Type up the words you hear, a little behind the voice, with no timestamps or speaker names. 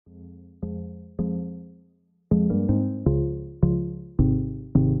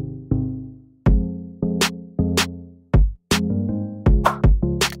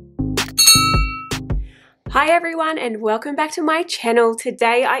Hi everyone and welcome back to my channel.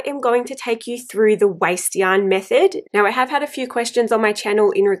 Today I am going to take you through the waste yarn method. Now I have had a few questions on my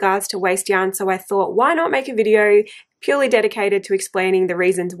channel in regards to waste yarn, so I thought why not make a video purely dedicated to explaining the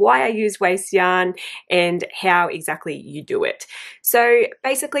reasons why I use waste yarn and how exactly you do it. So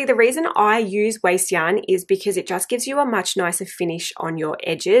basically the reason I use waste yarn is because it just gives you a much nicer finish on your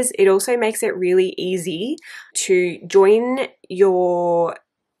edges. It also makes it really easy to join your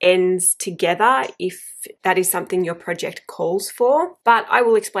ends together if that is something your project calls for, but I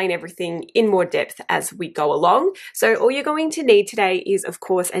will explain everything in more depth as we go along. So all you're going to need today is of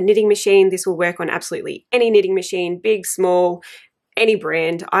course a knitting machine. This will work on absolutely any knitting machine, big, small, any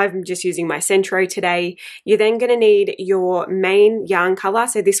brand. I'm just using my Centro today. You're then going to need your main yarn color.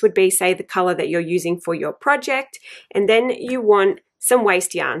 So this would be, say, the color that you're using for your project, and then you want some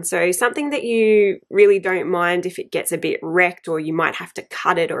waste yarn, so something that you really don't mind if it gets a bit wrecked or you might have to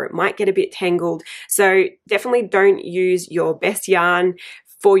cut it or it might get a bit tangled. So definitely don't use your best yarn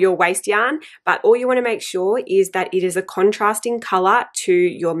for your waste yarn, but all you want to make sure is that it is a contrasting color to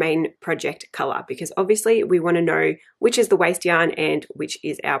your main project color, because obviously we want to know which is the waste yarn and which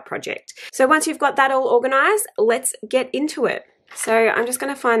is our project. So once you've got that all organized, let's get into it. So I'm just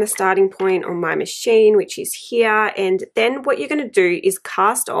going to find the starting point on my machine, which is here, and then what you're going to do is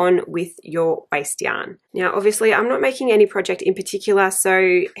cast on with your waste yarn. Now obviously I'm not making any project in particular,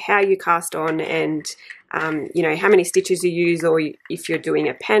 so how you cast on and you know, how many stitches you use, or if you're doing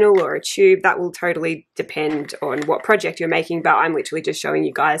a panel or a tube, that will totally depend on what project you're making, but I'm literally just showing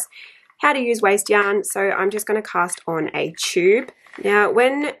you guys how to use waste yarn. So I'm just going to cast on a tube. Now,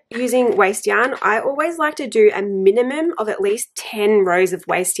 when using waste yarn, I always like to do a minimum of at least 10 rows of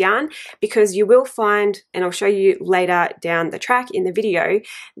waste yarn, because you will find, and I'll show you later down the track in the video,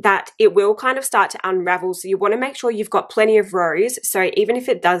 that it will kind of start to unravel. So you want to make sure you've got plenty of rows. So even if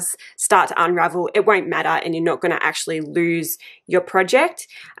it does start to unravel, it won't matter and you're not going to actually lose your project.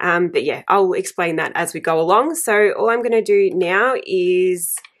 But yeah, I'll explain that as we go along. So all I'm going to do now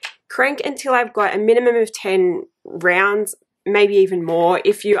is crank until I've got a minimum of 10 rounds, maybe even more.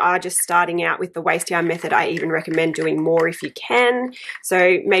 If you are just starting out with the waste yarn method, I even recommend doing more if you can.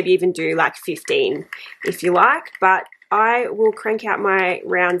 So maybe even do like 15 if you like, but I will crank out my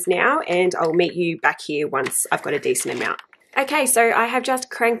rounds now and I'll meet you back here once I've got a decent amount. Okay, so I have just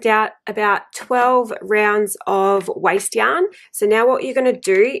cranked out about 12 rounds of waste yarn. So now what you're going to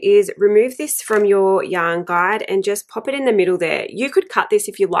do is remove this from your yarn guide and just pop it in the middle there. You could cut this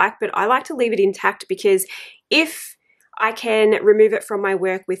if you like, but I like to leave it intact, because if I can remove it from my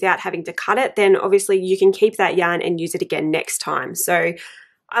work without having to cut it, then obviously you can keep that yarn and use it again next time. So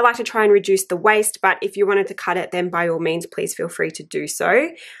I like to try and reduce the waste, but if you wanted to cut it, then by all means, please feel free to do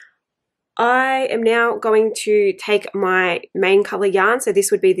so. I am now going to take my main color yarn. So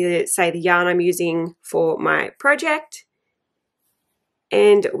this would be the, say, the yarn I'm using for my project.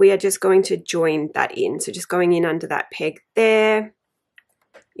 And we are just going to join that in. So just going in under that peg there,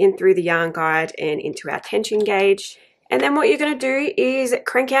 in through the yarn guide and into our tension gauge. And then what you're going to do is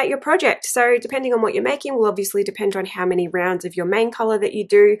crank out your project. So depending on what you're making will obviously depend on how many rounds of your main color that you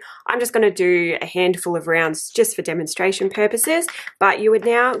do. I'm just going to do a handful of rounds just for demonstration purposes, but you would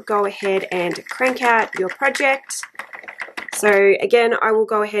now go ahead and crank out your project. So again, I will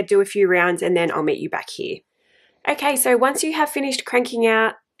go ahead, do a few rounds, and then I'll meet you back here. Okay, so once you have finished cranking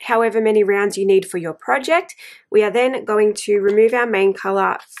out however many rounds you need for your project, we are then going to remove our main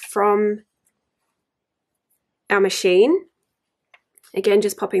color from our machine. Again,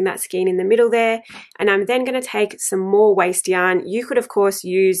 just popping that skein in the middle there, and I'm then going to take some more waste yarn. You could of course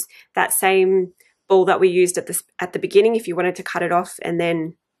use that same ball that we used at the beginning if you wanted to cut it off and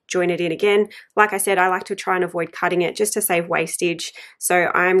then join it in again. Like I said, I like to try and avoid cutting it just to save wastage.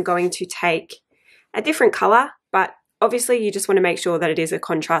 So I'm going to take a different color, but obviously you just want to make sure that it is a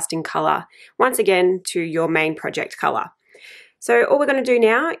contrasting color, once again, to your main project color. So all we're going to do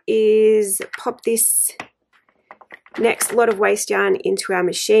now is pop this next lot of waste yarn into our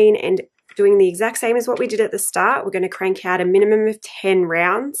machine, and doing the exact same as what we did at the start, we're going to crank out a minimum of 10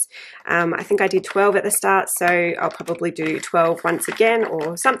 rounds. I think I did 12 at the start, so I'll probably do 12 once again,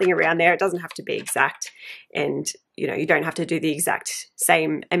 or something around there. It doesn't have to be exact, and you know, you don't have to do the exact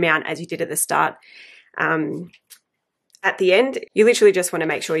same amount as you did at the start. At the end, you literally just want to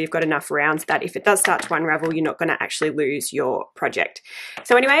make sure you've got enough rounds that if it does start to unravel, you're not going to actually lose your project.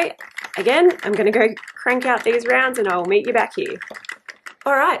 So anyway, again, I'm going to go crank out these rounds and I'll meet you back here.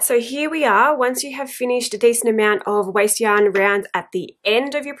 All right, so here we are. Once you have finished a decent amount of waste yarn rounds at the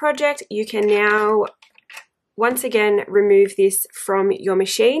end of your project, you can now once again remove this from your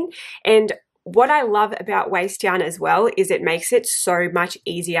machine. And what I love about waste yarn as well is it makes it so much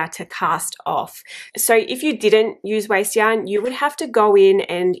easier to cast off. So if you didn't use waste yarn, you would have to go in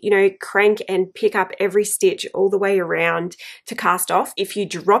and, you know, crank and pick up every stitch all the way around to cast off. If you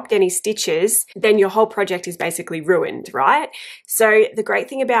dropped any stitches, then your whole project is basically ruined, right? So the great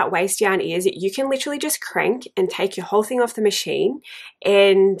thing about waste yarn is you can literally just crank and take your whole thing off the machine,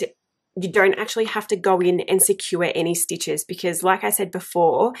 and you don't actually have to go in and secure any stitches, because like I said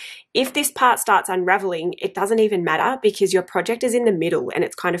before, if this part starts unraveling, it doesn't even matter because your project is in the middle and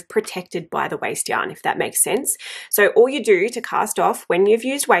it's kind of protected by the waste yarn, if that makes sense. So all you do to cast off when you've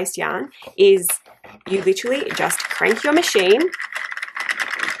used waste yarn is you literally just crank your machine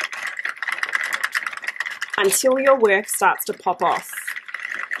until your work starts to pop off.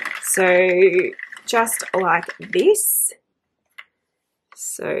 So just like this.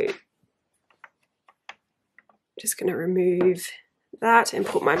 So just going to remove that and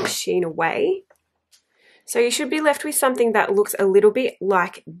put my machine away. So you should be left with something that looks a little bit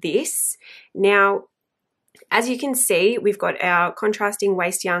like this. Now, as you can see, we've got our contrasting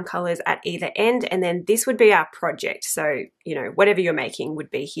waste yarn colors at either end, and then this would be our project. So, you know, whatever you're making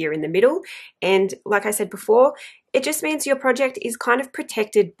would be here in the middle. And like I said before, it just means your project is kind of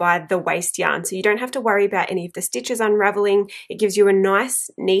protected by the waste yarn. So you don't have to worry about any of the stitches unraveling. It gives you a nice,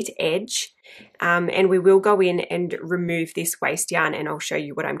 neat edge. And we will go in and remove this waste yarn and I'll show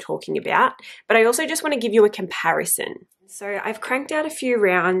you what I'm talking about. But I also just want to give you a comparison. So I've cranked out a few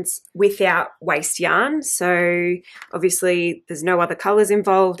rounds without waste yarn. So obviously there's no other colors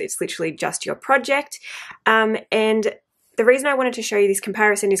involved. It's literally just your project. And the reason I wanted to show you this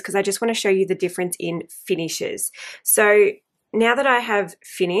comparison is because I just want to show you the difference in finishes. So now that I have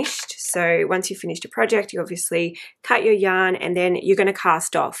finished, so once you've finished your project, you obviously cut your yarn and then you're going to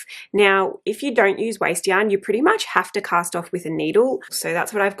cast off. Now, if you don't use waste yarn, you pretty much have to cast off with a needle. So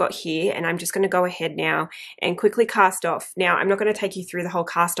that's what I've got here, and I'm just going to go ahead now and quickly cast off. Now, I'm not going to take you through the whole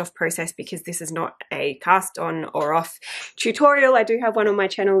cast off process because this is not a cast on or off tutorial. I do have one on my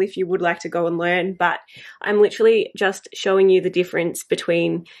channel if you would like to go and learn, but I'm literally just showing you the difference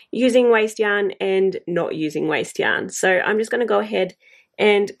between using waste yarn and not using waste yarn. So I'm just going to go ahead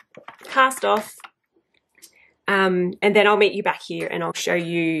and cast off, and then I'll meet you back here and I'll show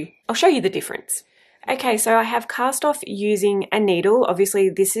you the difference. Okay, so I have cast off using a needle.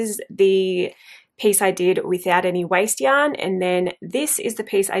 Obviously this is the piece I did without any waste yarn, and then this is the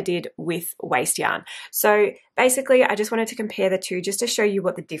piece I did with waste yarn. So basically I just wanted to compare the two just to show you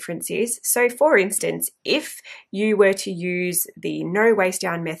what the difference is. So for instance, if you were to use the no waste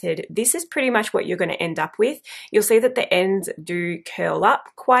yarn method, this is pretty much what you're going to end up with. You'll see that the ends do curl up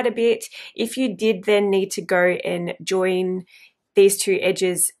quite a bit. If you did then need to go and join these two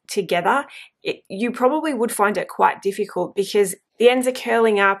edges together, you probably would find it quite difficult because the ends are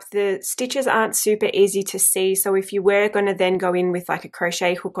curling up, the stitches aren't super easy to see. So if you were going to then go in with like a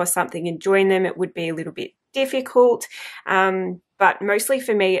crochet hook or something and join them, it would be a little bit difficult. But mostly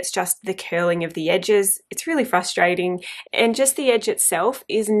for me, it's just the curling of the edges. It's really frustrating. And just the edge itself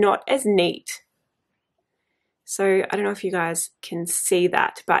is not as neat. So I don't know if you guys can see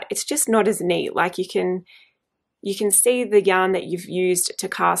that, but it's just not as neat. Like you can see the yarn that you've used to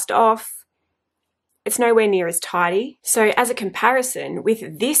cast off. It's nowhere near as tidy. So as a comparison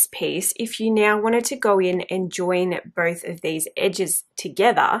with this piece, if you now wanted to go in and join both of these edges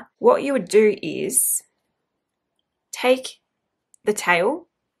together, what you would do is take the tail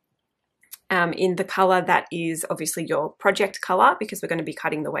in the color that is obviously your project color, because we're going to be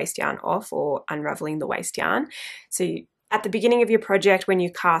cutting the waste yarn off or unraveling the waste yarn. So at the beginning of your project, when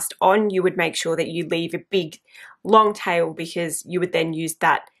you cast on, you would make sure that you leave a big long tail, because you would then use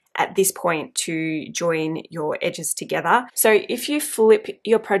that at this point to join your edges together. So if you flip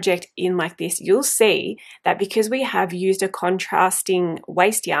your project in like this, you'll see that because we have used a contrasting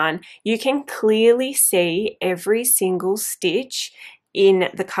waste yarn, you can clearly see every single stitch in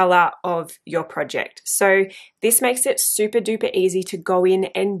the color of your project. So this makes it super duper easy to go in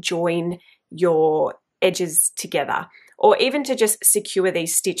and join your edges together, or even to just secure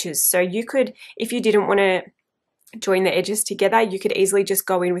these stitches. So you could, if you didn't want to join the edges together, you could easily just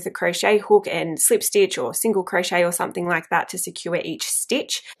go in with a crochet hook and slip stitch or single crochet or something like that to secure each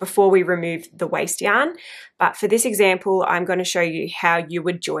stitch before we remove the waste yarn. But for this example, I'm going to show you how you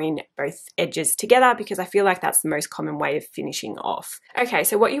would join both edges together, because I feel like that's the most common way of finishing off. Okay,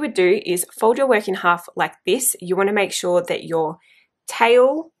 so what you would do is fold your work in half like this. You want to make sure that your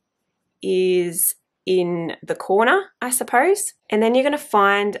tail is in the corner, I suppose. And then you're going to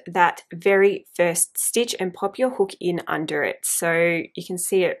find that very first stitch and pop your hook in under it. So you can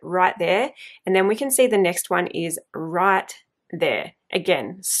see it right there. And then we can see the next one is right there.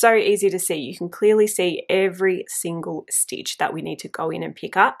 Again, so easy to see. You can clearly see every single stitch that we need to go in and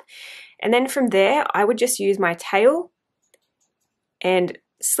pick up. And then from there, I would just use my tail and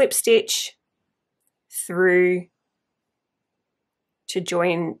slip stitch through to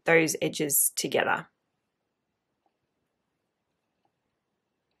join those edges together.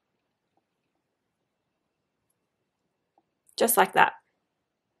 Just like that.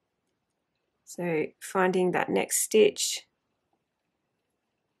 So finding that next stitch,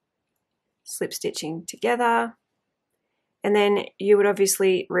 slip stitching together, and then you would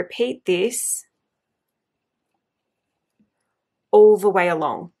obviously repeat this all the way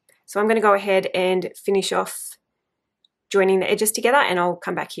along. So I'm going to go ahead and finish off joining the edges together, and I'll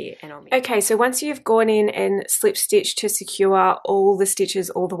come back here and I'll meet. Okay, so once you've gone in and slip stitched to secure all the stitches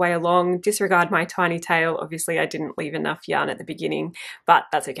all the way along, disregard my tiny tail. Obviously I didn't leave enough yarn at the beginning, but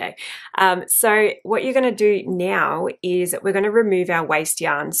that's okay. So what you're going to do now is we're going to remove our waste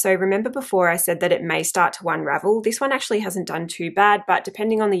yarn. So remember before I said that it may start to unravel. This one actually hasn't done too bad, but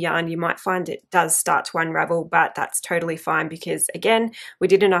depending on the yarn, you might find it does start to unravel, but that's totally fine because again, we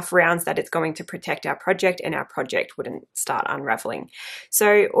did enough rounds that it's going to protect our project and our project wouldn't start unraveling.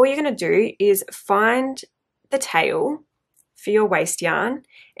 So all you're going to do is find the tail for your waste yarn,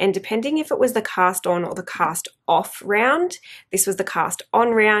 and depending if it was the cast on or the cast off round, this was the cast on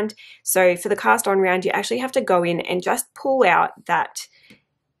round. So for the cast on round, you actually have to go in and just pull out that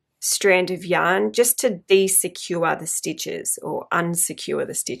strand of yarn just to de-secure the stitches or unsecure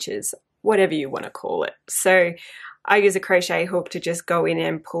the stitches, whatever you want to call it. So I use a crochet hook to just go in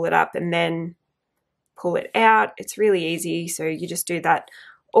and pull it up and then pull it out. It's really easy. So you just do that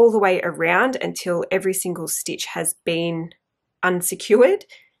all the way around until every single stitch has been unsecured.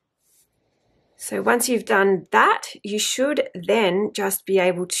 So once you've done that, you should then just be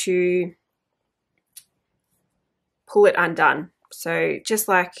able to pull it undone. So just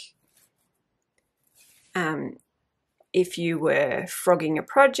like if you were frogging a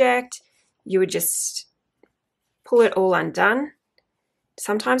project, you would just pull it all undone.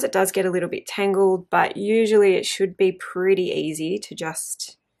 Sometimes it does get a little bit tangled, but usually it should be pretty easy to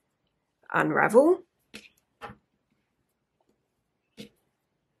just unravel.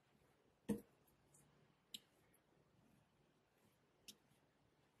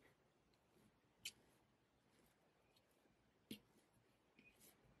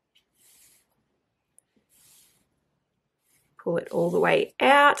 Pull it all the way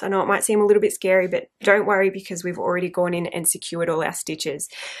out. I know it might seem a little bit scary, but don't worry because we've already gone in and secured all our stitches.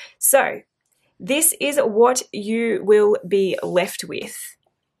 So this is what you will be left with.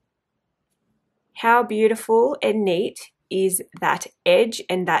 How beautiful and neat is that edge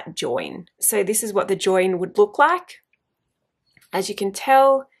and that join? So this is what the join would look like. As you can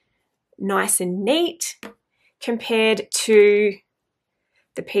tell, nice and neat compared to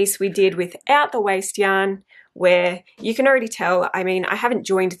the piece we did without the waste yarn, where you can already tell, I mean, I haven't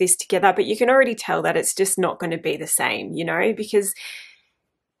joined this together, but you can already tell that it's just not going to be the same, you know, because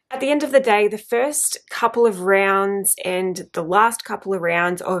at the end of the day, the first couple of rounds and the last couple of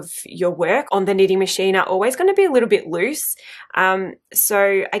rounds of your work on the knitting machine are always going to be a little bit loose.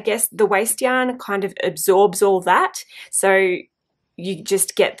 So I guess the waste yarn kind of absorbs all that. So you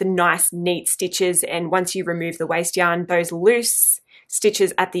just get the nice, neat stitches. And once you remove the waste yarn, those loose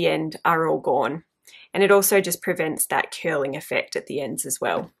stitches at the end are all gone. And it also just prevents that curling effect at the ends as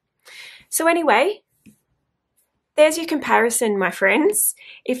well. So anyway, there's your comparison, my friends.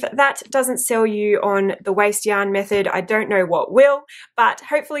 If that doesn't sell you on the waste yarn method, I don't know what will, but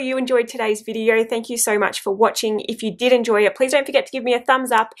hopefully you enjoyed today's video. Thank you so much for watching. If you did enjoy it, please don't forget to give me a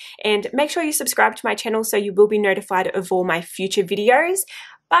thumbs up and make sure you subscribe to my channel so you will be notified of all my future videos.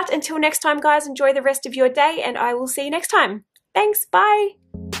 But until next time, guys, enjoy the rest of your day and I will see you next time. Thanks, bye.